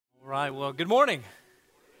Right. Well, good morning.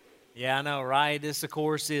 Yeah, I know, right? This, of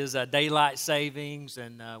course, is daylight savings,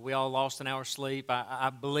 and we all lost an hour's sleep. I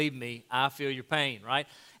believe me, I feel your pain, right?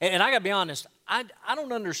 And I got to be honest, I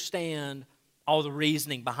don't understand all the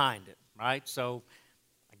reasoning behind it, right? So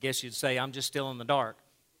I guess you'd say I'm just still in the dark.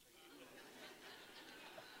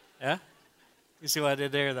 Yeah? You see what I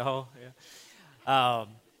did there? Yeah.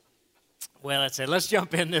 Well, that's it. Let's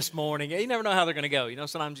jump in this morning. You never know how they're going to go. You know,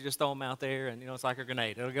 sometimes you just throw them out there, and, it's like a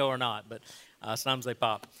grenade. It'll go or not, but sometimes they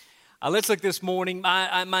pop. Let's look this morning.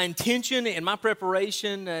 My intention and my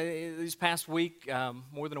preparation this past week,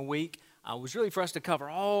 more than a week, was really for us to cover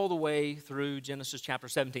all the way through Genesis chapter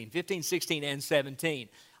 17, 15, 16, and 17.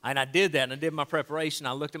 And I did that, and I did my preparation.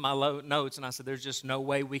 I looked at my notes, and I said, there's just no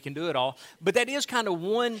way we can do it all. But that is kind of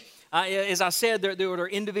one, as I said, there are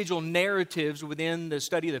individual narratives within the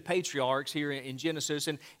study of the patriarchs here in Genesis,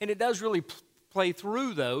 and it does really play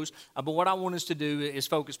through those. But what I want us to do is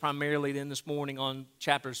focus primarily then this morning on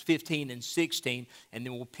chapters 15 and 16, and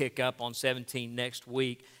then we'll pick up on 17 next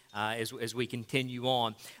week. As we continue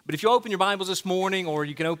on. But if you open your Bibles this morning, or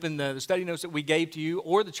you can open the study notes that we gave to you,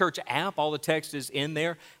 or the church app, all the text is in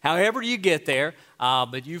there. However you get there,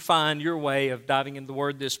 but you find your way of diving into the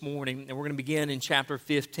Word this morning. And we're going to begin in chapter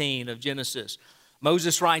 15 of Genesis.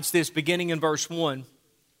 Moses writes this, beginning in verse 1.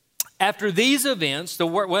 After these events,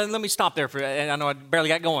 let me stop there I know I barely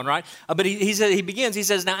got going, right? But he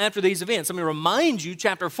says, now after these events, let me remind you,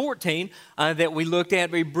 chapter 14 that we looked at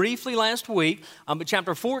very briefly last week, but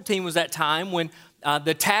chapter 14 was that time when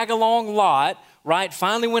the tag-along Lot, right,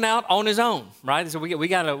 finally went out on his own, right? So we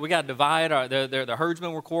got to divide. The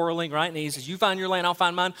herdsmen were quarreling, right? And he says, you find your land, I'll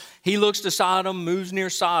find mine. He looks to Sodom, moves near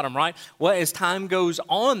Sodom, right? Well, as time goes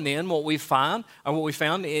on then, what we found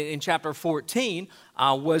in chapter 14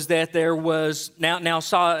 was that there was,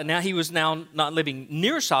 now he was now not living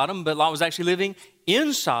near Sodom, but Lot was actually living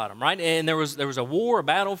in Sodom, right? And there was a war, a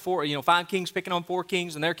battle for, 5 kings picking on 4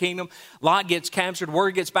 kings in their kingdom. Lot gets captured.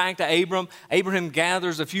 Word gets back to Abram. Abraham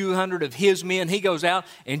gathers a few hundred of his men. He goes out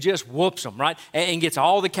and just whoops them, right? And gets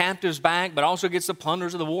all the captives back, but also gets the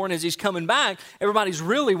plunders of the war. And as he's coming back, everybody's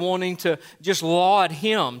really wanting to just laud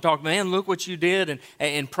him. Talk, man, look what you did,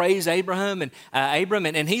 and praise Abraham and Abram.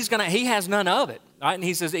 And he has none of it. Right? And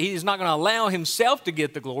he says that he's not going to allow himself to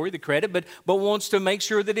get the glory, the credit, but wants to make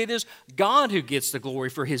sure that it is God who gets the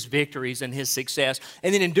glory for his victories and his success.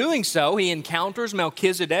 And then in doing so, he encounters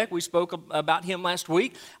Melchizedek. We spoke about him last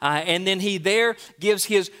week. And then he there gives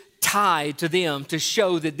his tithe to them to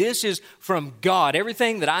show that this is from God.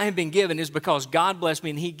 Everything that I have been given is because God blessed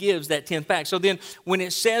me, and he gives that 10th back. So then when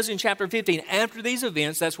it says in chapter 15, after these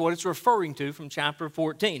events, that's what it's referring to from chapter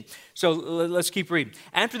 14. So let's keep reading.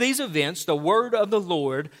 After these events, the word of the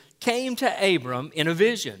Lord came to Abram in a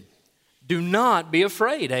vision. Do not be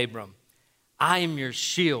afraid, Abram. I am your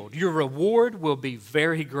shield. Your reward will be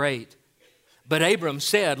very great. But Abram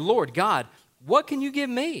said, Lord God, what can you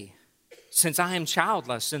give me, since I am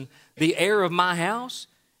childless, and the heir of my house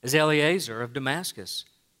is Eliezer of Damascus?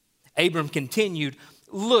 Abram continued,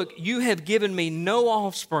 look, you have given me no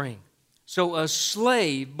offspring, so a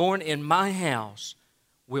slave born in my house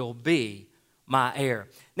will be my heir.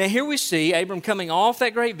 Now here we see Abram coming off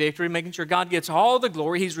that great victory, making sure God gets all the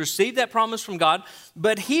glory. He's received that promise from God,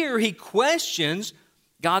 but here he questions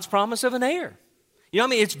God's promise of an heir.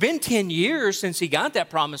 It's been 10 years since he got that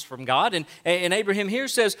promise from God, and Abraham here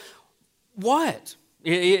says, what?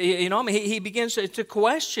 He begins to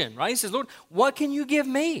question, right? He says, Lord, what can you give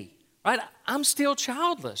me? Right? I'm still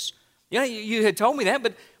childless. You had told me that,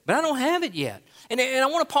 but I don't have it yet. And I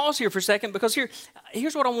want to pause here for a second, because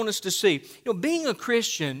here's what I want us to see. Being a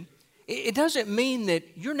Christian, it doesn't mean that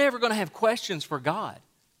you're never going to have questions for God.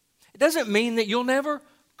 It doesn't mean that you'll never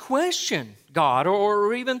question God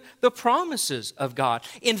or even the promises of God.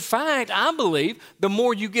 In fact, I believe the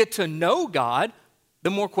more you get to know God, the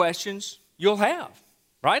more questions you'll have,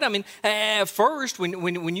 right? At first,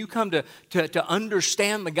 when you come to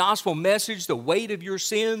understand the gospel message, the weight of your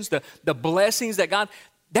sins, the blessings that God,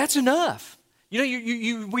 that's enough.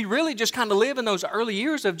 We really just kind of live in those early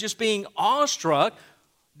years of just being awestruck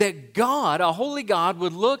that God, a holy God,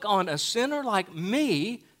 would look on a sinner like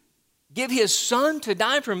me, give his son to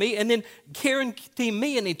die for me, and then guarantee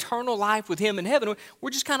me an eternal life with him in heaven. We're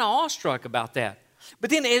just kind of awestruck about that.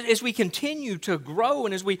 But then as we continue to grow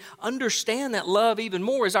and as we understand that love even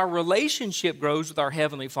more, as our relationship grows with our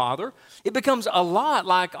Heavenly Father, it becomes a lot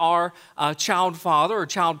like our child father or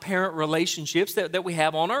child parent relationships that we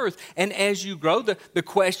have on earth. And as you grow, the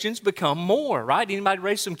questions become more, right? Anybody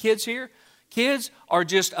raise some kids here? Kids are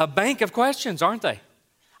just a bank of questions, aren't they?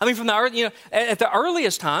 From the earth, at the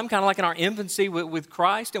earliest time, kind of like in our infancy with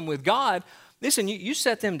Christ and with God, Listen, you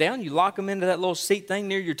set them down, you lock them into that little seat thing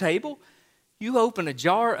near your table, you open a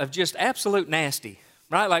jar of just absolute nasty,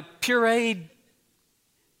 right? Like pureed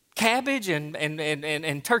cabbage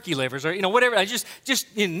and turkey livers, or whatever. Just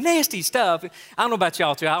nasty stuff. I don't know about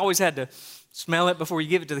y'all too. I always had to smell it before you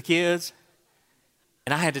give it to the kids,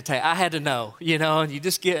 and I had to know, and you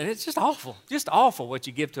just and it's just awful what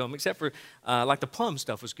you give to them. Except for like the plum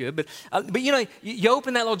stuff was good, but you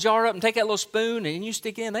open that little jar up and take that little spoon and you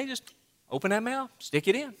stick in. They just open that mouth, stick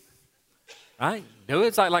it in. Right? Do it.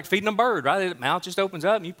 It's like feeding a bird, right? The mouth just opens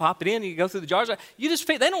up and you pop it in and you go through the jars. You just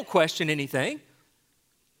feed. They don't question anything.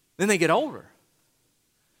 Then they get older.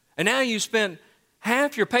 And now you spend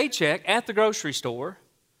half your paycheck at the grocery store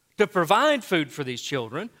to provide food for these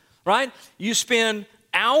children, right? You spend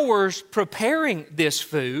hours preparing this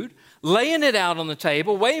food, laying it out on the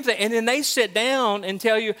table, waiting for it, and then they sit down and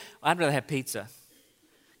tell you, I'd rather have pizza.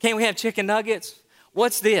 Can't we have chicken nuggets?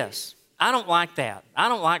 What's this? I don't like that. I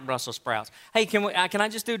don't like Brussels sprouts. Hey, can I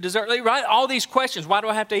just do dessert? Right? All these questions. Why do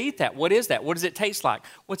I have to eat that? What is that? What does it taste like?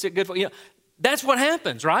 What's it good for? That's what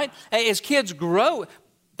happens, right? As kids grow,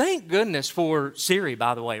 thank goodness for Siri,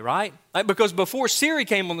 by the way, right? Because before Siri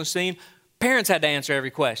came on the scene, parents had to answer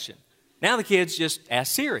every question. Now the kids just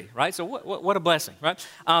ask Siri, right? So what a blessing, right?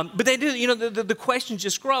 But they do, the questions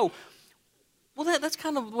just grow. Well, that's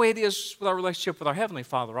kind of the way it is with our relationship with our Heavenly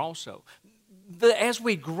Father also. As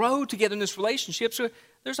we grow together in this relationship, so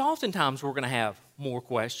there's often times we're going to have more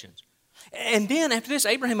questions. And then after this,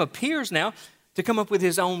 Abraham appears now to come up with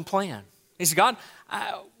his own plan. He said, God,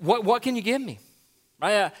 what can you give me?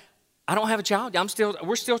 Right? I don't have a child.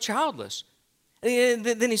 We're still childless. And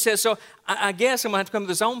then he says, so I guess I'm going to have to come with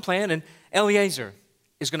his own plan, and Eliezer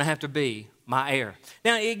is going to have to be my heir.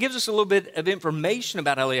 Now, it gives us a little bit of information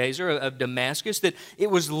about Eliezer of Damascus, that it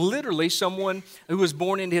was literally someone who was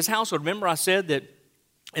born into his household. Remember I said that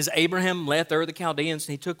as Abraham left Ur of the Chaldeans,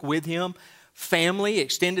 and he took with him family,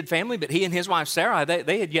 extended family, but he and his wife Sarah,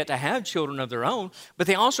 they had yet to have children of their own, but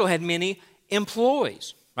they also had many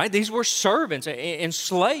employees. Right? These were servants and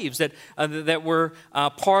slaves that were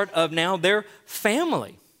part of now their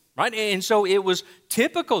family. Right? And so it was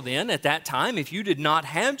typical then at that time, if you did not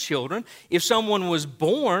have children, if someone was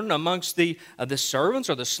born amongst the servants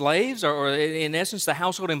or the slaves or in essence the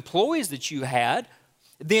household employees that you had,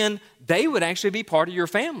 then they would actually be part of your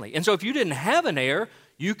family. And so if you didn't have an heir,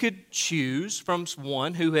 you could choose from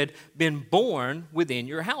one who had been born within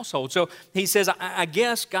your household. So he says, I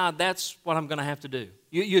guess, God, that's what I'm going to have to do.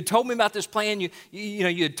 You had told me about this plan. You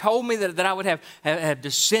had told me that I would have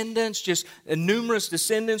descendants, just numerous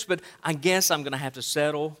descendants, but I guess I'm going to have to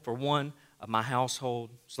settle for one of my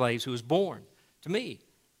household slaves who was born to me.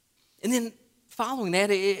 And then following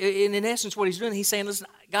that, in essence, what he's doing, he's saying, listen,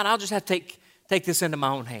 God, I'll just have to take this into my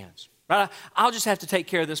own hands. Right? I'll just have to take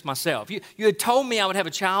care of this myself. You had told me I would have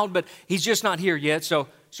a child, but he's just not here yet, so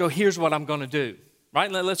here's what I'm going to do.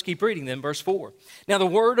 Right? Let's keep reading then, verse 4. Now the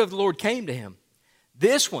word of the Lord came to him.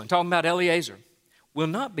 This one, talking about Eliezer, will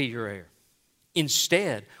not be your heir.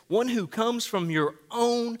 Instead, one who comes from your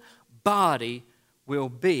own body will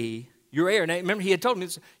be your heir. Now remember, he had told him,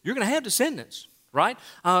 you're going to have descendants. Right?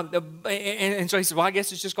 And so he said, well, I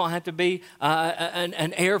guess it's just going to have to be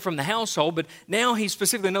an heir from the household. But now he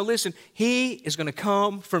specifically, no, listen, he is going to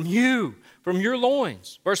come from you, from your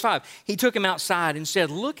loins. Verse 5, he took him outside and said,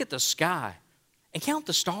 look at the sky and count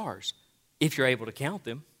the stars, if you're able to count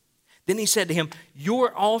them. Then he said to him,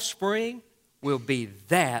 your offspring will be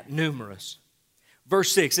that numerous.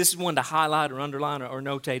 Verse 6, this is one to highlight or underline or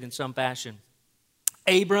notate in some fashion.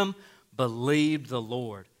 Abram believed the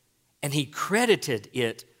Lord, and he credited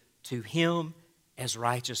it to him as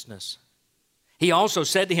righteousness. He also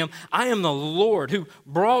said to him, I am the Lord who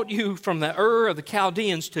brought you from the Ur of the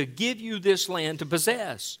Chaldeans to give you this land to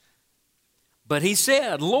possess. But he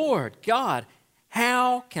said, Lord God,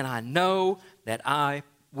 how can I know that I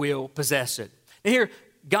will possess it? Now here,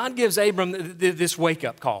 God gives Abram this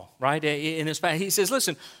wake-up call, right? In his fact, he says,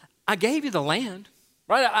 listen, I gave you the land,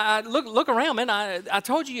 right? I look around, man. I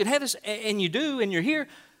told you you'd have this, and you do, and you're here.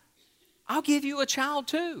 I'll give you a child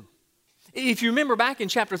too. If you remember back in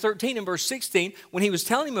chapter 13 and verse 16, when he was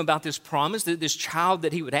telling him about this promise, this child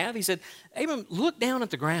that he would have, he said, Abram, look down at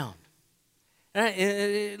the ground. Look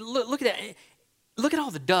at that. Look at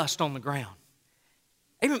all the dust on the ground.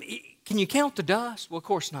 Abram, can you count the dust? Well, of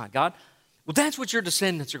course not, God. Well, that's what your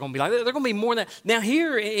descendants are going to be like. They're going to be more than that. Now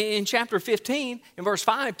here in chapter 15, in verse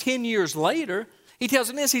 5, 10 years later, he tells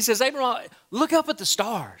him this. He says, Abram, look up at the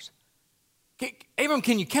stars. Abram,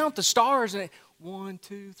 can you count the stars? And 1,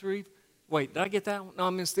 2, 3. Wait, did I get that one? No, I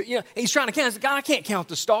missed it. Yeah, he's trying to count. He said, God, I can't count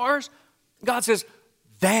the stars. God says,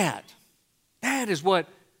 that is what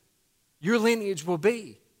your lineage will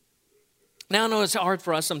be. Now, I know it's hard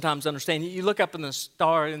for us sometimes to understand. You look up in the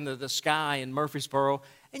sky in Murfreesboro,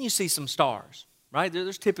 and you see some stars, right?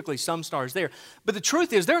 There's typically some stars there. But the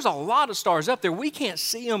truth is, there's a lot of stars up there. We can't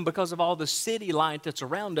see them because of all the city light that's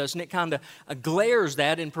around us, and it kind of glares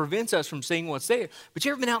that and prevents us from seeing what's there. But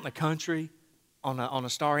you ever been out in the country on a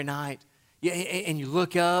starry night? Yeah, and you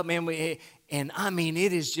look up, man, and I mean,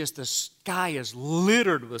 it is just, the sky is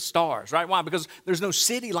littered with stars, right? Why? Because there's no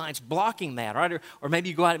city lights blocking that, right? Or maybe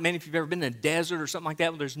you go out, man, if you've ever been in a desert or something like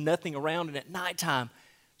that, where there's nothing around, and at nighttime,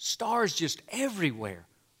 stars just everywhere.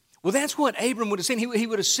 Well, that's what Abram would have seen. He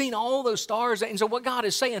would have seen all those stars. And so what God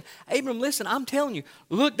is saying, Abram, listen, I'm telling you,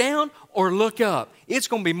 look down or look up. It's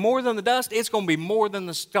going to be more than the dust. It's going to be more than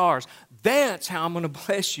the stars. That's how I'm going to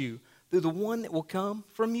bless you, through the one that will come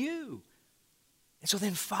from you. And so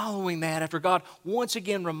then following that, after God once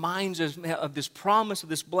again reminds us of this promise of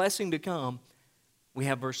this blessing to come, we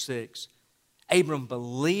have verse 6. Abram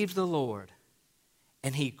believed the Lord,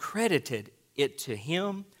 and he credited it to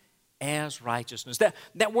him as righteousness.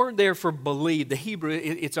 That word there for believe, the Hebrew,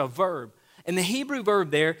 it's a verb. And the Hebrew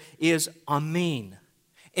verb there is amin.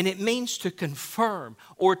 And it means to confirm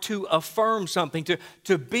or to affirm something,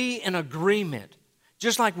 to be in agreement.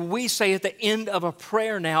 Just like we say at the end of a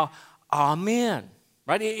prayer now, amen.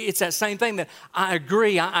 Right? It's that same thing, that I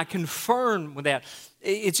agree, I confirm with that.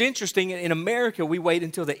 It's interesting, in America, we wait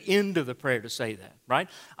until the end of the prayer to say that, right?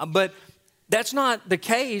 But that's not the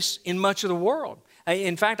case in much of the world.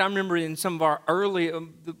 In fact, I remember in some of our early,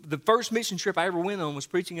 the first mission trip I ever went on was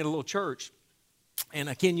preaching at a little church.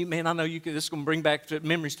 And Ken, I know this is going to bring back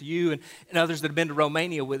memories to you and others that have been to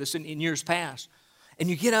Romania with us in years past. And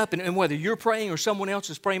you get up, and whether you're praying or someone else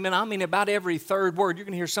is praying, man, I mean, about every third word, you're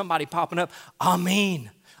going to hear somebody popping up, Amen,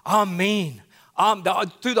 Amen,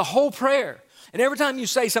 through the whole prayer. And every time you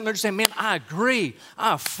say something, they're just saying, man, I agree,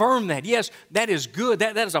 I affirm that. Yes, that is good.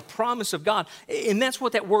 That is a promise of God. And that's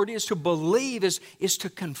what that word is. To believe is to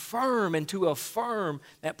confirm and to affirm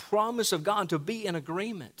that promise of God, to be in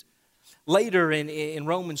agreement. Later in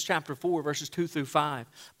Romans chapter 4, verses 2 through 5,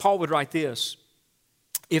 Paul would write this.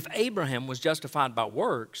 If Abraham was justified by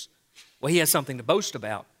works, well, he has something to boast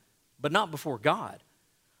about, but not before God.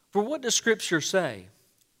 For what does Scripture say?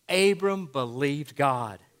 Abram believed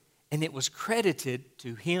God, and it was credited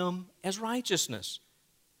to him as righteousness.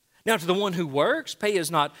 Now, to the one who works, pay is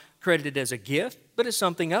not credited as a gift, but as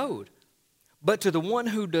something owed. But to the one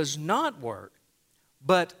who does not work,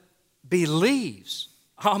 but believes,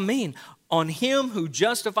 amen, on him who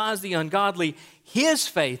justifies the ungodly, his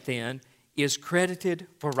faith then is credited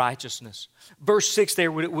for righteousness. Verse 6 there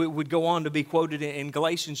would go on to be quoted in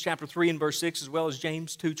Galatians chapter 3 and verse 6, as well as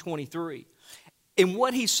James 2:23. And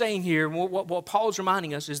what he's saying here, what Paul's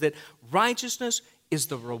reminding us, is that righteousness is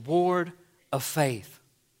the reward of faith.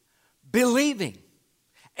 Believing.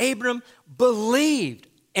 Abram believed,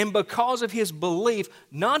 and because of his belief,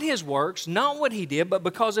 not his works, not what he did, but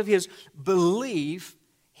because of his belief,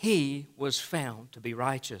 he was found to be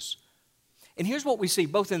righteous. And here's what we see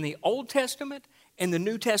both in the Old Testament and the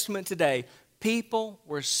New Testament today. People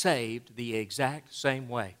were saved the exact same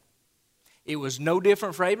way. It was no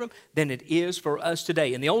different for Abram than it is for us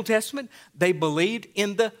today. In the Old Testament, they believed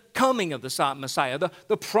in the coming of the Messiah,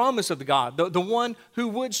 the promise of the God, the one who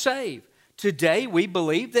would save. Today, we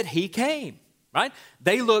believe that he came, right?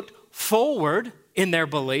 They looked forward in their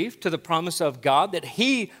belief to the promise of God that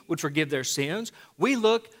he would forgive their sins. We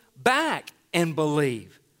look back and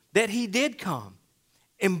believe that he did come.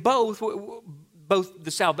 In both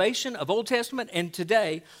the salvation of Old Testament and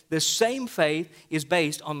today, the same faith is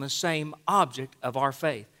based on the same object of our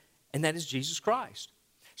faith, and that is Jesus Christ.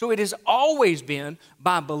 So it has always been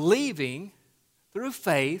by believing through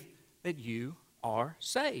faith that you are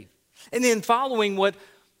saved. And then following what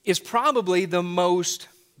is probably the most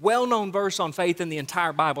well-known verse on faith in the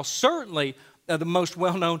entire Bible, certainly the most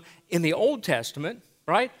well-known in the Old Testament,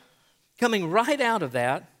 right? Coming right out of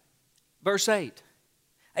that, verse 8,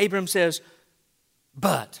 Abram says,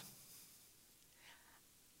 but,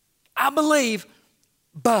 I believe,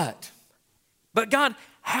 but God,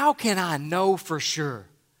 how can I know for sure?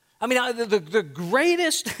 I mean, the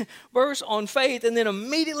greatest verse on faith, and then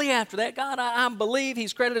immediately after that, God, I believe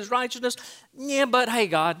he's credited as righteousness. Yeah, but hey,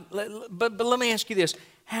 God, but let me ask you this.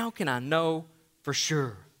 How can I know for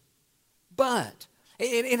sure? But,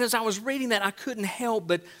 and as I was reading that, I couldn't help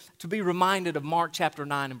but to be reminded of Mark chapter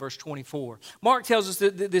 9 and verse 24. Mark tells us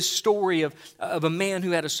this story of a man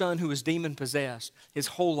who had a son who was demon-possessed his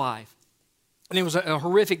whole life. And it was a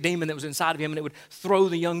horrific demon that was inside of him, and it would throw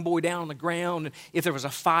the young boy down on the ground. And if there was a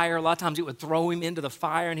fire, a lot of times it would throw him into the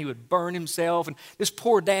fire, and he would burn himself. And this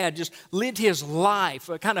poor dad just lived his life,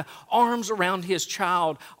 kind of arms around his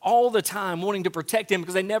child all the time, wanting to protect him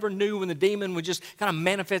because they never knew when the demon would just kind of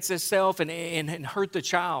manifest itself and hurt the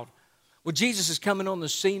child. Well, Jesus is coming on the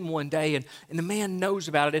scene one day, and the man knows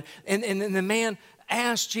about it. And the man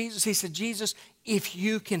asked Jesus, he said, Jesus, if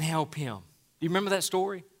you can help him. Do you remember that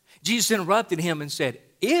story? Jesus interrupted him and said,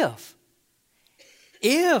 if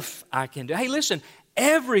I can do. Hey, listen,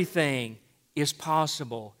 everything is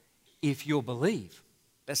possible if you'll believe.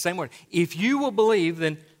 That same word. If you will believe,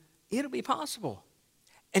 then it'll be possible.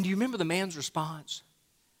 And do you remember the man's response?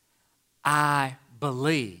 I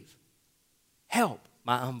believe. Help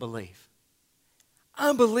my unbelief.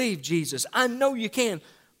 I believe, Jesus. I know you can.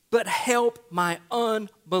 But help my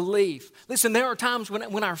unbelief. Listen, there are times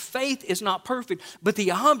when our faith is not perfect, but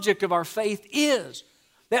the object of our faith is.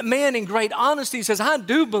 That man in great honesty says, I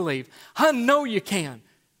do believe. I know you can.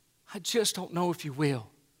 I just don't know if you will.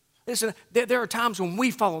 Listen, there are times when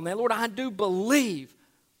we fall on that. Lord, I do believe,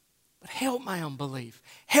 but help my unbelief.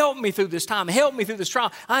 Help me through this time. Help me through this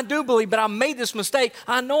trial. I do believe, but I made this mistake.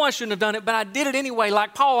 I know I shouldn't have done it, but I did it anyway.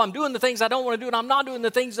 Like Paul, I'm doing the things I don't want to do, and I'm not doing the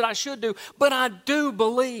things that I should do, but I do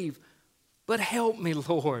believe. But help me,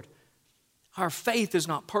 Lord. Our faith is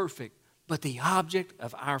not perfect, but the object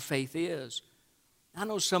of our faith is. I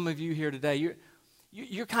know some of you here today,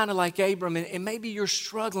 you're kind of like Abram, and maybe you're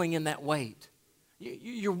struggling in that wait.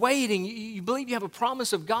 You're waiting. You believe you have a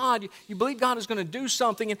promise of God. You believe God is going to do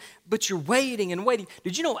something, but you're waiting and waiting.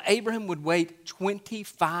 Did you know Abraham would wait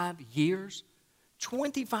 25 years?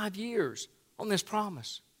 25 years on this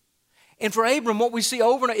promise. And for Abram, what we see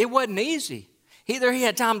over and over, it wasn't easy. He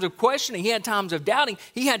had times of questioning. He had times of doubting.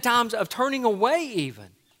 He had times of turning away even.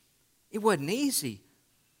 It wasn't easy,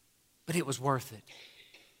 but it was worth it.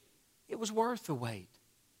 It was worth the wait.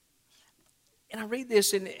 And I read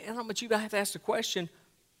this, and I don't know about you, but I have to ask the question,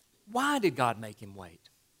 why did God make him wait?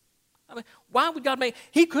 I mean, why would God make...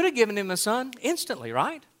 He could have given him a son instantly,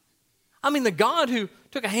 right? I mean, the God who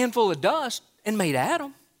took a handful of dust and made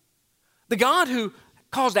Adam, the God who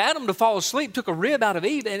caused Adam to fall asleep, took a rib out of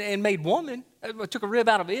Eve and made woman, took a rib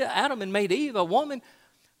out of Adam and made Eve a woman,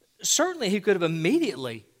 certainly he could have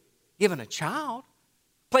immediately given a child,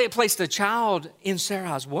 placed a child in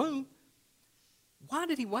Sarai's womb. Why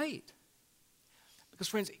did he wait? Because,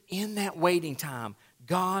 friends, in that waiting time,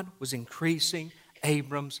 God was increasing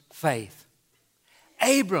Abram's faith.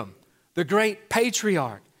 Abram, the great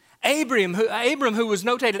patriarch. Abram, who was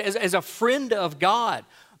notated as a friend of God.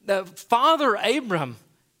 The father Abram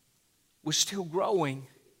was still growing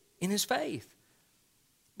in his faith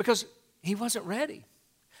because he wasn't ready.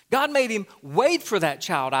 God made him wait for that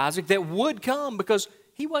child, Isaac, that would come because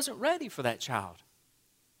he wasn't ready for that child.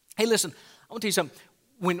 Hey, listen, I want to tell you something.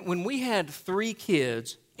 When we had 3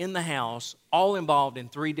 kids in the house, all involved in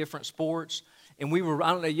 3 different sports, and we were, I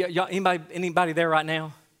don't know, anybody there right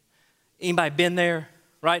now? Anybody been there,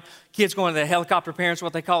 right? Kids going to the helicopter parents,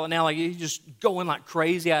 what they call it now, like you just going like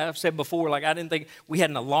crazy. I've said before, like I didn't think we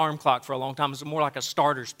had an alarm clock for a long time. It was more like a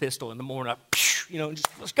starter's pistol in the morning, like, just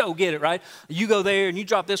let's go get it, right? You go there and you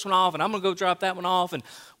drop this one off, and I'm going to go drop that one off, and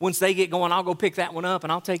once they get going, I'll go pick that one up,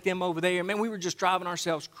 and I'll take them over there. Man, we were just driving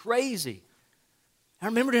ourselves crazy. I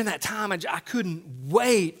remember during that time, I couldn't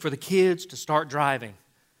wait for the kids to start driving.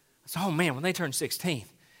 I said, oh man, when they turn 16.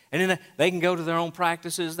 And then they can go to their own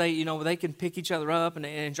practices. They can pick each other up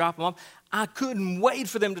and drop them off. I couldn't wait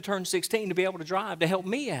for them to turn 16 to be able to drive, to help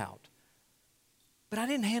me out. But I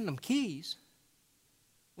didn't hand them keys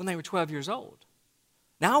when they were 12 years old.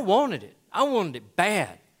 Now, I wanted it. I wanted it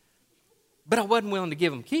bad. But I wasn't willing to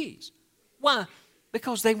give them keys. Why?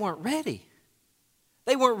 Because they weren't ready.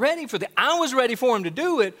 They weren't ready for that. I was ready for them to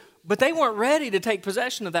do it, but they weren't ready to take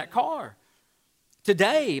possession of that car.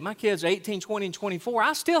 Today, my kids are 18, 20, and 24.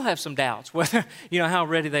 I still have some doubts whether, how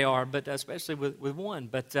ready they are, but especially with one.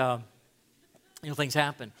 But, things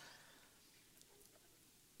happen.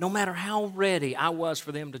 No matter how ready I was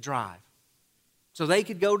for them to drive, so they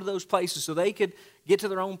could go to those places, so they could get to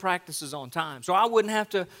their own practices on time, so I wouldn't have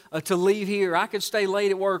to leave here. I could stay late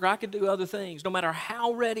at work, or I could do other things. No matter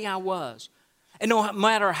how ready I was, and no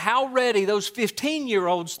matter how ready those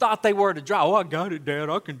 15-year-olds thought they were to drive. Oh, I got it, Dad.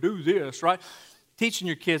 I can do this, right? Teaching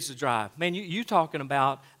your kids to drive. Man, you talking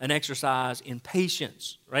about an exercise in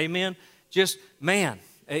patience, right? Amen? Just, man,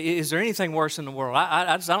 is there anything worse in the world?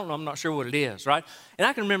 I don't know. I'm not sure what it is, right? And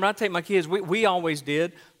I can remember I'd take my kids. We always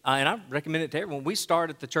did, and I recommend it to everyone. We start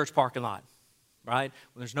at the church parking lot. right?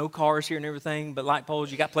 When there's no cars here and everything but light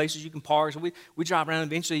poles, you got places you can park. So we drive around,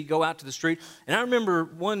 eventually you go out to the street. And I remember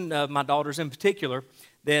one of my daughters in particular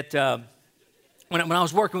that when I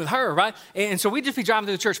was working with her, right? And so we'd just be driving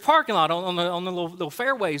through the church parking lot on the little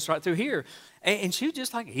fairways right through here. And she would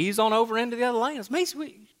just like ease on over into the other lane. I was,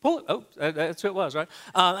 Macy, pull it. Oh, that's who it was, right?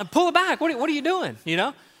 Pull it back. What are you doing, you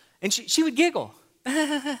know? And she would giggle.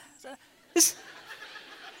 I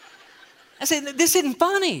said, this isn't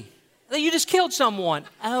funny. You just killed someone.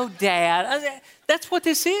 Oh, Dad. That's what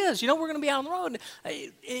this is. You know, we're going to be out on the road.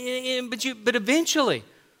 But eventually,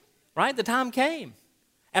 right, the time came.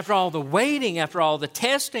 After all the waiting, after all the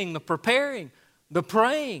testing, the preparing, the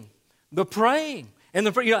praying, and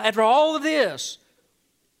after all of this,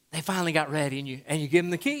 they finally got ready, and you give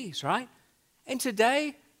them the keys, right? And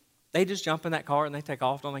today, they just jump in that car and they take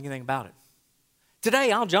off, don't think anything about it.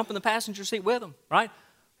 Today, I'll jump in the passenger seat with them, right?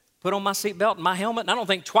 Put on my seatbelt and my helmet, and I don't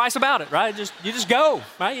think twice about it, right? You just go,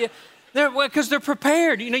 right? Because they're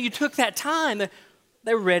prepared. You know, you took that time.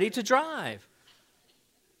 They're ready to drive.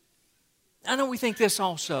 I know we think this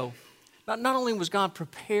also. Not only was God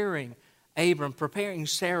preparing Abram, preparing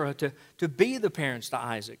Sarah to be the parents to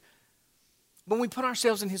Isaac, when we put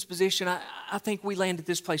ourselves in his position, I think we land at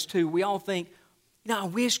this place too. We all think, I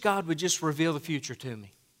wish God would just reveal the future to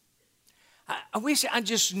me. I wish I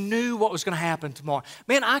just knew what was going to happen tomorrow.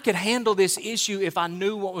 Man, I could handle this issue if I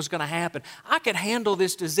knew what was going to happen. I could handle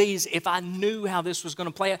this disease if I knew how this was going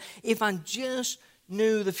to play out. If I just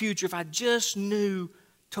knew the future, if I just knew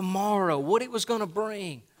tomorrow, what it was going to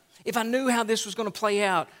bring. If I knew how this was going to play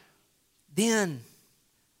out, then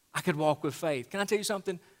I could walk with faith. Can I tell you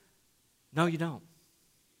something? No, you don't.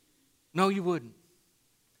 No, you wouldn't.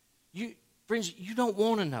 Friends, you don't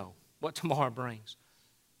want to know what tomorrow brings.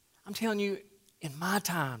 I'm telling you, in my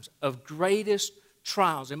times of greatest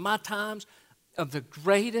trials, in my times of the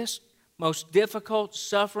greatest, most difficult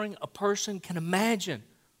suffering a person can imagine,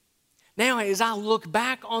 now as I look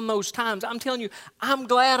back on those times, I'm telling you, I'm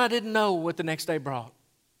glad I didn't know what the next day brought.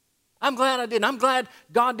 I'm glad I didn't. I'm glad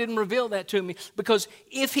God didn't reveal that to me, because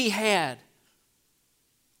if He had,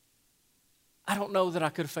 I don't know that I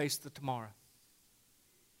could have faced the tomorrow.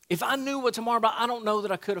 If I knew what tomorrow brought, I don't know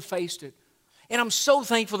that I could have faced it. And I'm so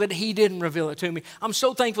thankful that He didn't reveal it to me. I'm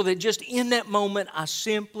so thankful that just in that moment, I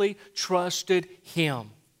simply trusted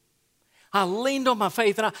Him. I leaned on my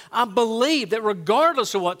faith, and I believed that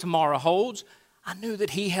regardless of what tomorrow holds, I knew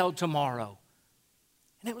that He held tomorrow.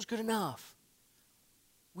 And it was good enough.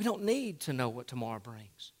 We don't need to know what tomorrow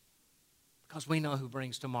brings, because we know who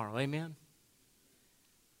brings tomorrow. Amen?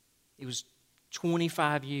 It was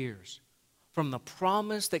 25 years from the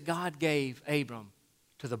promise that God gave Abram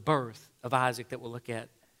to the birth of Isaac that we'll look at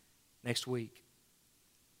next week.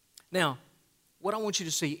 Now, what I want you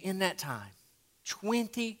to see in that time,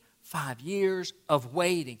 25 years of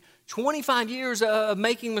waiting, 25 years of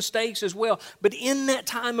making mistakes as well. But in that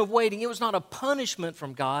time of waiting, it was not a punishment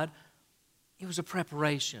from God. It was a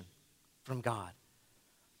preparation from God.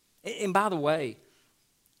 And by the way,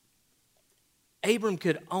 Abram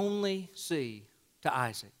could only see to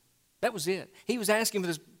Isaac. That was it. He was asking for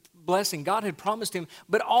this blessing. God had promised him,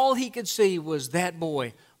 but all he could see was that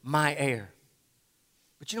boy, my heir.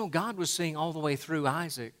 But God was seeing all the way through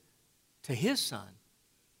Isaac to his son,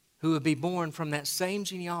 who would be born from that same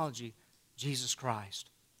genealogy, Jesus Christ.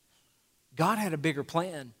 God had a bigger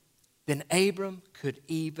plan than Abram could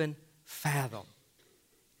even fathom,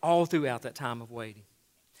 all throughout that time of waiting.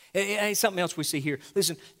 And something else we see here.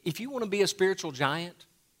 Listen, if you want to be a spiritual giant,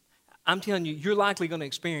 I'm telling you, you're likely going to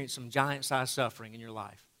experience some giant-sized suffering in your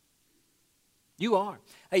life. You are.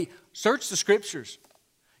 Hey, search the Scriptures.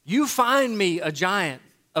 You find me a giant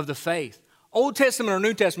of the faith, Old Testament or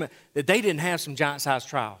New Testament, that they didn't have some giant-sized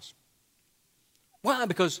trials. Why?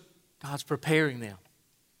 Because God's preparing them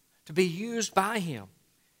to be used by Him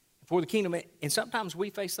for the kingdom. And sometimes we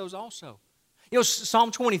face those also.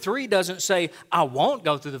 Psalm 23 doesn't say, I won't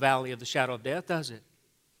go through the valley of the shadow of death, does it?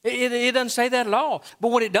 It doesn't say that at all. But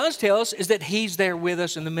what it does tell us is that He's there with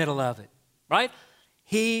us in the middle of it, right?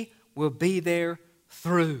 He will be there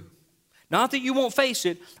through. Not that you won't face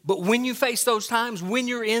it, but when you face those times, when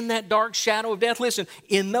you're in that dark shadow of death, listen,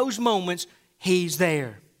 in those moments, He's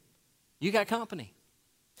there. You got company.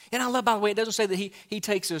 And I love, by the way, it doesn't say that He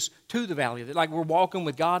takes us to the valley. Like we're walking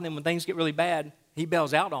with God, and then when things get really bad, He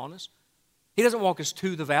bails out on us. He doesn't walk us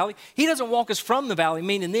to the valley. He doesn't walk us from the valley,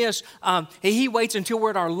 meaning this, He waits until we're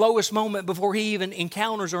at our lowest moment before He even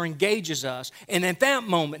encounters or engages us. And at that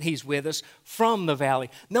moment, He's with us from the valley.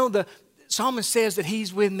 No, the psalmist says that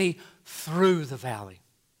He's with me through the valley.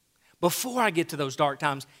 Before I get to those dark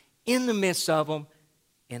times, in the midst of them,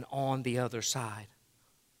 and on the other side.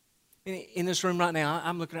 In this room right now,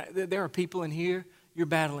 I'm looking at, there are people in here, you're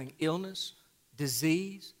battling illness,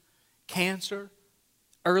 disease, cancer,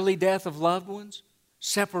 early death of loved ones,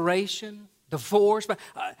 separation, divorce.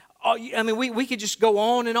 We could just go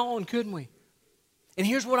on, couldn't we? And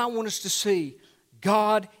here's what I want us to see.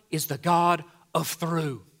 God is the God of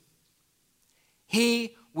through.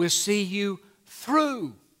 He will see you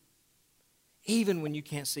through, even when you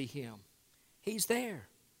can't see Him. He's there.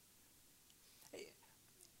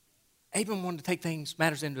 Abram wanted to take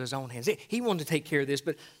matters into his own hands. He wanted to take care of this,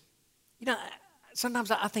 but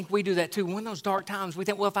sometimes I think we do that too. When in those dark times, we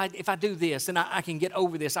think, well, if I do this, then I can get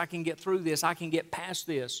over this, I can get through this, I can get past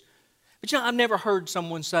this. But I've never heard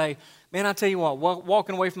someone say, man, I tell you what,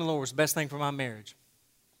 walking away from the Lord was the best thing for my marriage.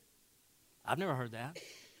 I've never heard that.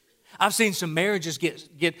 I've seen some marriages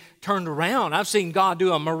get turned around. I've seen God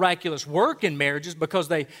do a miraculous work in marriages because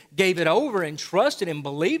they gave it over and trusted and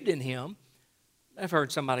believed in Him. I've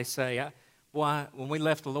heard somebody say, when we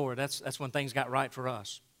left the Lord, that's when things got right for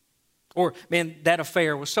us. Or, man, that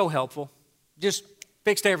affair was so helpful. Just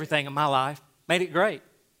fixed everything in my life. Made it great.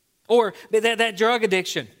 Or that drug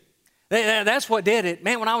addiction. That's what did it.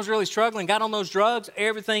 Man, when I was really struggling, got on those drugs,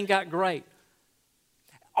 everything got great.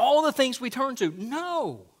 All the things we turn to,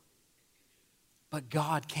 no. But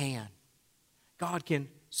God can. God can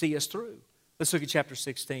see us through. Let's look at chapter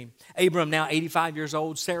 16. Abram now 85 years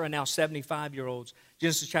old, Sarah now 75-year-olds.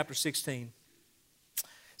 Genesis chapter 16. It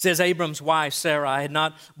says, Abram's wife Sarai had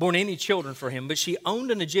not borne any children for him, but she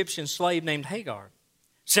owned an Egyptian slave named Hagar.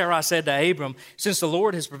 Sarai said to Abram, since the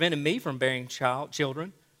Lord has prevented me from bearing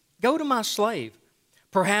children, go to my slave.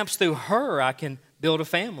 Perhaps through her I can build a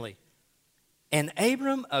family. And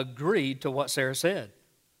Abram agreed to what Sarah said.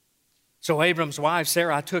 So Abram's wife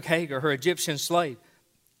Sarai took Hagar, her Egyptian slave,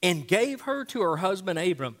 and gave her to her husband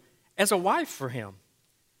Abram as a wife for him.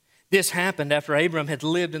 This happened after Abram had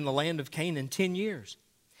lived in the land of Canaan 10 years.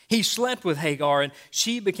 He slept with Hagar, and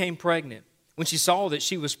she became pregnant. When she saw that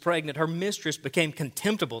she was pregnant, her mistress became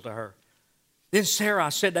contemptible to her. Then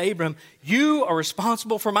Sarai said to Abram, you are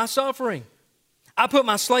responsible for my suffering. I put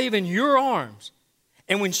my slave in your arms.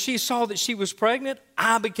 And when she saw that she was pregnant,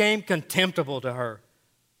 I became contemptible to her.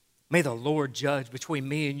 May the Lord judge between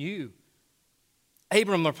me and you.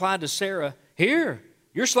 Abram replied to Sarah, here,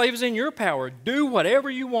 your slave is in your power. Do whatever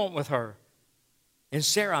you want with her. And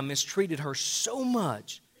Sarah mistreated her so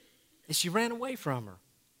much that she ran away from her.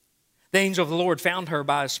 The angel of the Lord found her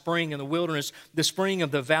by a spring in the wilderness, the spring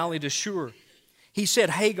of the valley of Shur. He said,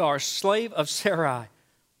 Hagar, slave of Sarai,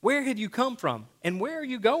 where had you come from and where are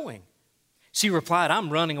you going? She replied, I'm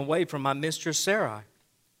running away from my mistress Sarai.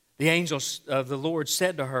 The angel of the Lord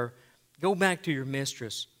said to her, go back to your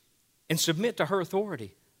mistress and submit to her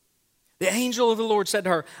authority. The angel of the Lord said to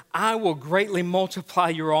her, I will greatly multiply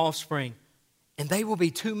your offspring, and they will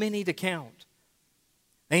be too many to count.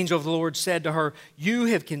 The angel of the Lord said to her, you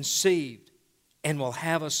have conceived and will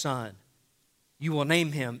have a son. You will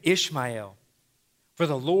name him Ishmael, for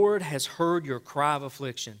the Lord has heard your cry of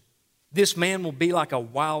affliction. This man will be like a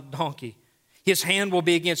wild donkey. His hand will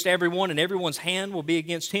be against everyone, and everyone's hand will be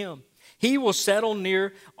against him. He will settle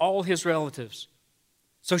near all his relatives.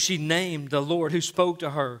 So she named the Lord who spoke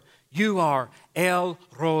to her, you are El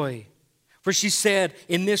Roi. For she said,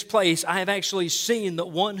 in this place I have actually seen the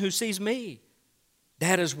one who sees me.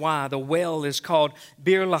 That is why the well is called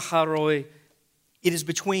Bir Laharoi. It is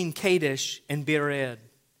between Kadesh and Bered.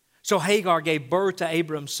 So Hagar gave birth to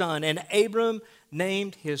Abram's son, and Abram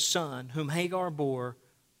named his son, whom Hagar bore,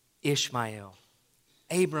 Ishmael.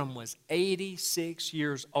 Abram was 86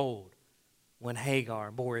 years old when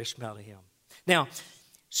Hagar bore Ishmael to him. Now,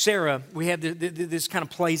 Sarah, we have this kind of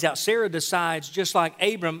plays out. Sarah decides, just like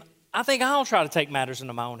Abram, I think I'll try to take matters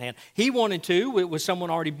into my own hand. He wanted to with someone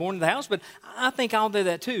already born in the house, but I think I'll do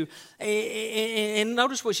that too. And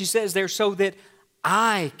notice what she says there, so that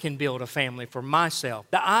I can build a family for myself.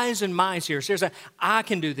 The I's and my's here. Sarah said, I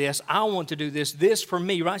can do this. I want to do this for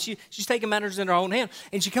me, right? She's taking matters in her own hand.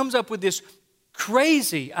 And she comes up with this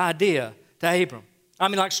crazy idea to Abram. I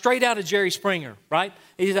mean, like straight out of Jerry Springer, right?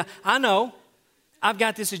 He said, I know, I've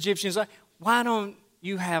got this Egyptian. Why don't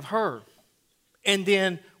you have her? And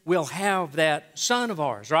then we'll have that son of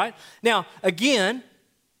ours, right? Now, again,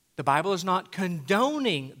 the Bible is not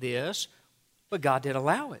condoning this, but God did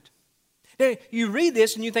allow it. Now, you read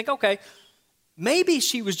this and you think, okay, maybe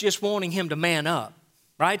she was just wanting him to man up,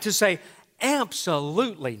 right? To say,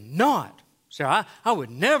 absolutely not. So I would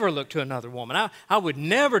never look to another woman. I would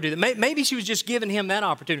never do that. Maybe she was just giving him that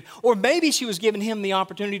opportunity. Or maybe she was giving him the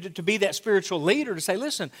opportunity to be that spiritual leader to say,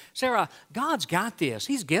 listen, Sarah, God's got this.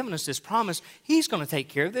 He's given us this promise. He's going to take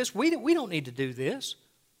care of this. We don't need to do this.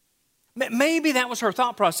 Maybe that was her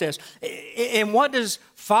thought process. And what does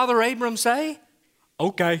Father Abram say?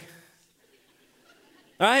 Okay.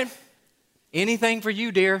 Right? Anything for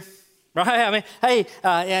you, dear. Right? I mean, hey,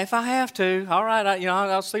 yeah, if I have to, all right,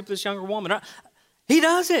 I'll sleep with this younger woman. Right? He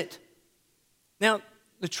does it. Now,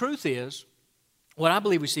 the truth is, what I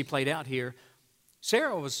believe we see played out here,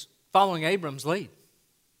 Sarah was following Abram's lead.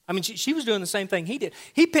 I mean, she was doing the same thing he did.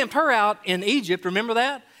 He pimped her out in Egypt. Remember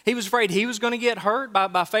that? He was afraid he was going to get hurt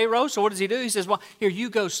by Pharaoh. So what does he do? He says, well, here, you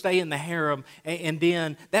go stay in the harem, and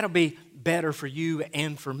then that'll be better for you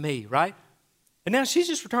and for me, right? And now she's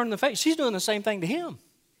just returning the favor. She's doing the same thing to him,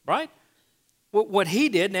 right? What he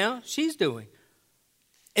did now, she's doing.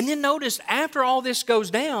 And then notice, after all this goes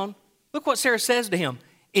down, look what Sarah says to him.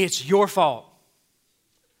 It's your fault.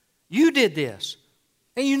 You did this.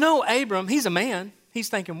 And you know Abram, he's a man. He's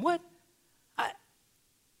thinking, what?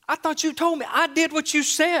 I thought you told me. I did what you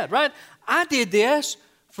said, right? I did this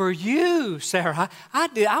for you, Sarah.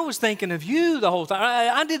 I was thinking of you the whole time.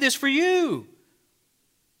 I did this for you.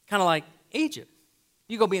 Kind of like Egypt.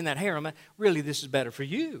 You go be in that harem. Really, this is better for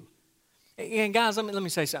you. And guys, let me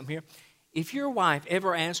say something here. If your wife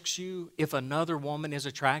ever asks you if another woman is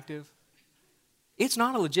attractive, it's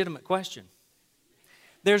not a legitimate question.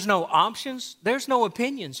 There's no options. There's no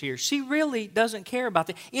opinions here. She really doesn't care about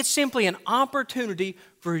that. It's simply an opportunity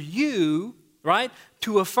for you, right,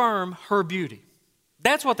 to affirm her beauty.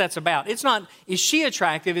 That's what that's about. It's not, is she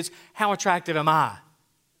attractive? It's how attractive am I?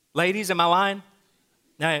 Ladies, am I lying?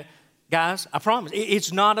 Now, guys, I promise,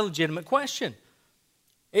 it's not a legitimate question.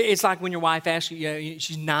 It's like when your wife asks you,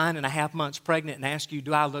 she's 9.5 months pregnant and asks you,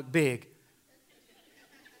 do I look big?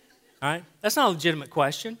 All right? That's not a legitimate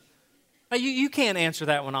question. You can't answer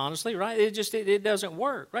that one honestly, right? It doesn't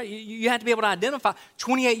work, right? You have to be able to identify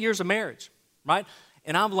 28 years of marriage, right?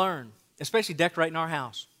 And I've learned, especially decorating our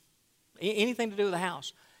house, anything to do with the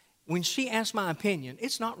house, when she asks my opinion,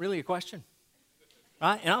 it's not really a question,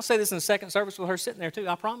 right? And I'll say this in the second service with her sitting there too,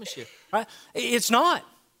 I promise you, right? It's not,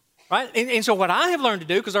 right? And so what I have learned to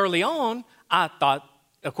do, because early on, I thought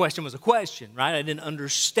a question was a question, right? I didn't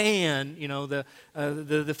understand,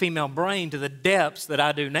 the female brain to the depths that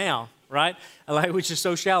I do now, right? Which is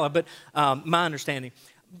so shallow, but my understanding.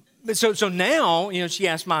 But so now, she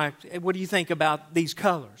asked what do you think about these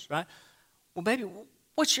colors, right? Well, baby,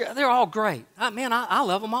 they're all great. I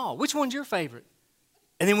love them all. Which one's your favorite?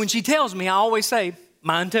 And then when she tells me, I always say,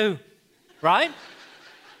 mine too, right?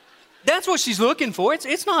 That's what she's looking for.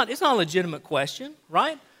 It's not a legitimate question,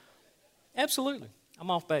 right? Absolutely.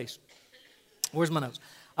 I'm off base. Where's my notes?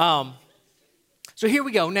 So here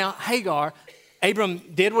we go. Now, Hagar, Abram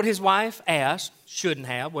did what his wife asked, shouldn't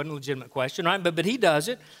have, wasn't a legitimate question, right? But he does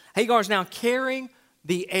it. Hagar's now carrying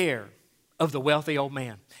the heir of the wealthy old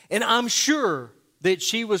man. And I'm sure that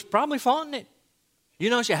she was probably flaunting it.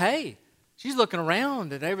 She's looking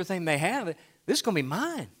around at everything they have. This is going to be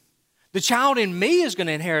mine. The child in me is going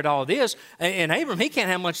to inherit all this. And Abram, he can't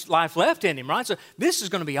have much life left in him, right? So this is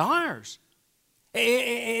going to be ours.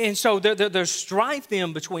 And so there's strife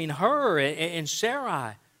then between her and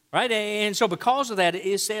Sarai, right? And so because of that,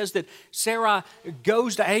 it says that Sarai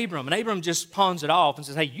goes to Abram, and Abram just pawns it off and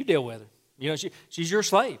says, hey, you deal with her. She's your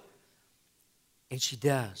slave. And she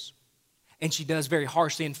does. And she does very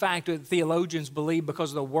harshly. In fact, theologians believe because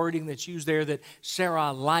of the wording that's used there that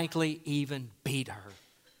Sarai likely even beat her.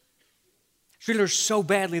 She treated her so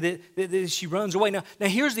badly that she runs away. Now,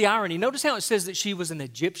 here's the irony. Notice how it says that she was an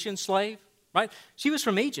Egyptian slave. Right? She was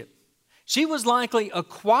from Egypt. She was likely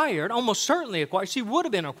acquired, almost certainly acquired. She would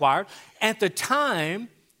have been acquired at the time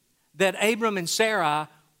that Abram and Sarai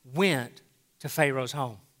went to Pharaoh's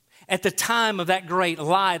home. At the time of that great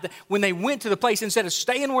lie, when they went to the place, instead of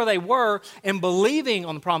staying where they were and believing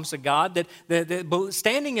on the promise of God, that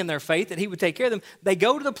standing in their faith that he would take care of them, they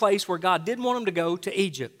go to the place where God didn't want them to go, to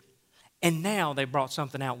Egypt. And now they brought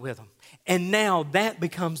something out with them. And now that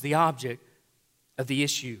becomes the object of the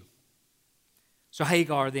issue. So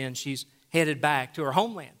Hagar then, she's headed back to her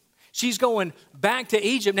homeland. She's going back to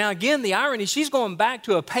Egypt. Now again, the irony, she's going back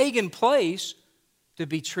to a pagan place to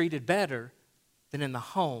be treated better than in the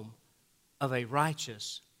home of a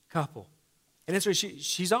righteous couple. And that's where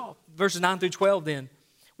she's off. Verses 9 through 12 then,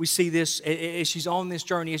 we see this as she's on this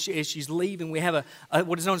journey, as she's leaving. We have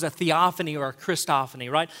what is known as a theophany or a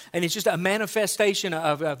Christophany, right? And it's just a manifestation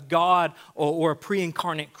of God or a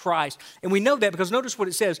pre-incarnate Christ. And we know that because notice what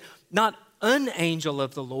it says, not an angel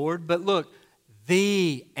of the Lord, but look,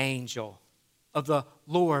 the angel of the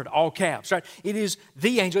Lord, all caps, right? It is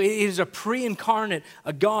the angel. It is a pre-incarnate,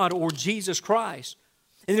 a God or Jesus Christ.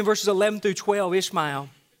 And in verses 11 through 12, Ishmael,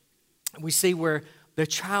 we see where the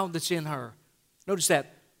child that's in her, notice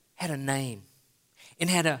that, had a name and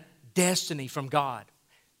had a destiny from God,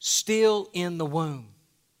 still in the womb.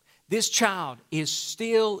 This child is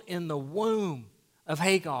still in the womb of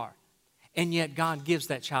Hagar, and yet God gives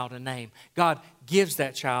that child a name. God gives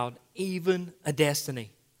that child even a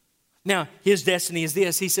destiny. Now, his destiny is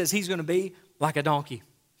this. He says he's going to be like a donkey.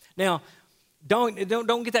 Now, don't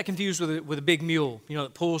get that confused with a big mule,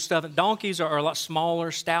 that pulls stuff. Donkeys are a lot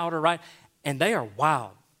smaller, stouter, right? And they are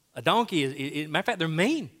wild. A donkey, matter of fact, they're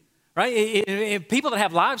mean, right? People that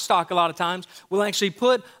have livestock a lot of times will actually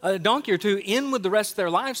put a donkey or two in with the rest of their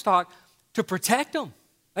livestock to protect them.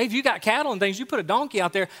 Hey, if you got cattle and things, you put a donkey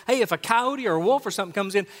out there. Hey, if a coyote or a wolf or something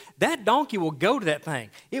comes in, that donkey will go to that thing.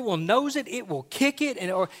 It will nose it. It will kick it.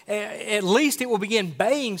 Or at least it will begin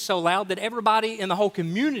baying so loud that everybody in the whole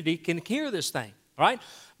community can hear this thing, right?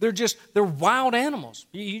 They're wild animals.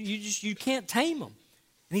 You can't tame them.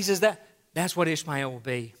 And he says that's what Ishmael will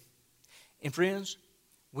be. And friends,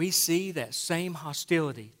 we see that same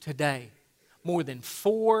hostility today. More than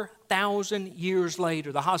 4,000 years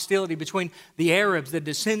later, the hostility between the Arabs, the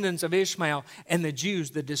descendants of Ishmael, and the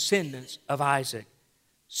Jews, the descendants of Isaac,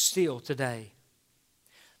 still today.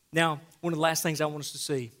 Now, one of the last things I want us to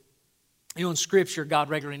see, in Scripture, God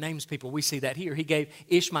regularly names people. We see that here. He gave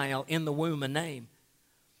Ishmael in the womb a name.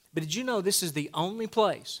 But did you know this is the only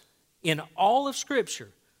place in all of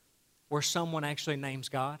Scripture where someone actually names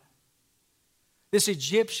God? This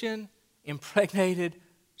Egyptian impregnated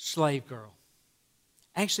slave girl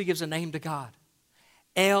actually gives a name to God.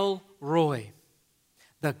 El Roi,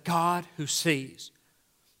 the God who sees.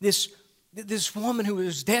 This woman who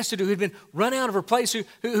was destitute, who had been run out of her place,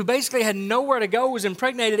 who basically had nowhere to go, was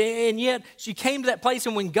impregnated, and yet she came to that place,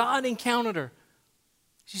 and when God encountered her,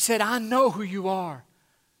 she said, I know who you are.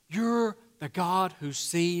 You're the God who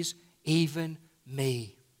sees even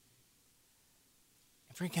me.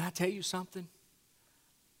 And friend, can I tell you something?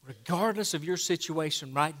 Regardless of your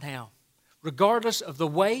situation right now, regardless of the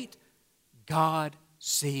weight, God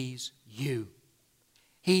sees you.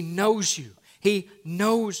 He knows you. He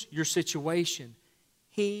knows your situation.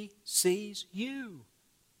 He sees you.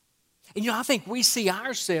 And I think we see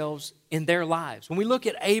ourselves in their lives. When we look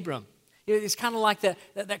at Abram, it's kind of like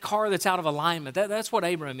that car that's out of alignment. That's what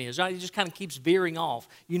Abram is, right? He just kind of keeps veering off.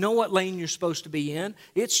 You know what lane you're supposed to be in.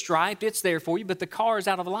 It's striped. It's there for you, but the car is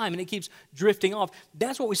out of alignment. It keeps drifting off.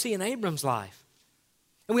 That's what we see in Abram's life.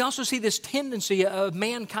 And we also see this tendency of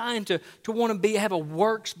mankind to want to have a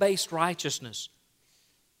works-based righteousness.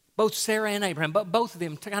 Both Sarah and Abraham, but both of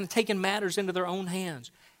them kind of taking matters into their own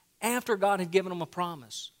hands after God had given them a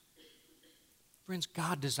promise. Friends,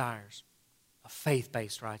 God desires a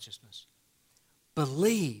faith-based righteousness.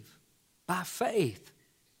 Believe by faith,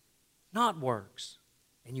 not works,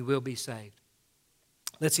 and you will be saved.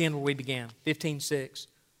 Let's end where we began, 15:6.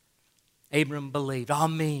 Abram believed,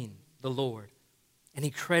 Amen, the Lord, and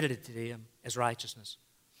he credited to him as righteousness.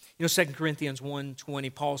 2 Corinthians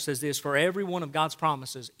 1:20, Paul says this, for every one of God's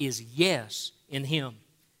promises is yes in him.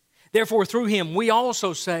 Therefore, through him, we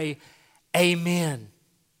also say, Amen,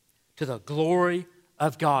 to the glory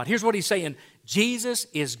of God. Here's what he's saying. Jesus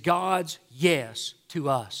is God's yes to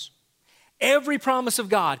us. Every promise of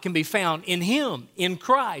God can be found in him, in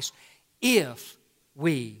Christ, if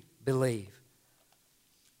we believe.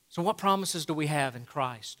 So what promises do we have in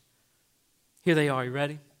Christ? Here they are. You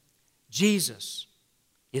ready? Jesus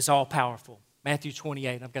is all-powerful. Matthew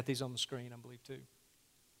 28. I've got these on the screen, I believe, too.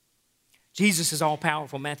 Jesus is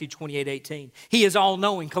all-powerful. Matthew 28:18. He is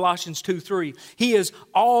all-knowing. Colossians 2:3. He is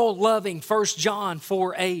all-loving. 1 John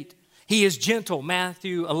 4:8. He is gentle.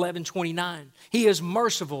 Matthew 11:29. He is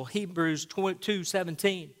merciful. Hebrews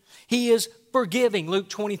 2:17. He is forgiving. Luke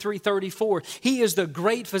 23:34. He is the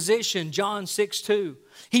great physician. John 6:2.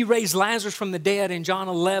 He raised Lazarus from the dead in John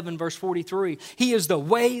 11, verse 43. He is the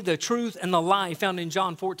way, the truth, and the life found in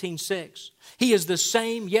John 14:6. He is the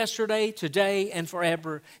same yesterday, today, and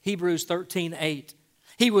forever. Hebrews 13:8.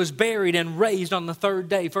 He was buried and raised on the third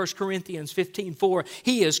day, 1 Corinthians 15:4.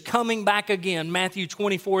 He is coming back again, Matthew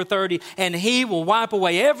 24:30, and he will wipe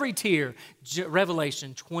away every tear,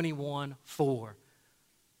 Revelation 21:4.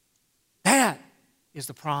 That is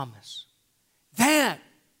the promise. That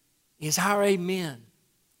is our amen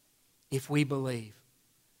if we believe.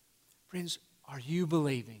 Friends, are you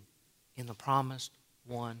believing in the promised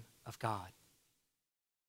one of God?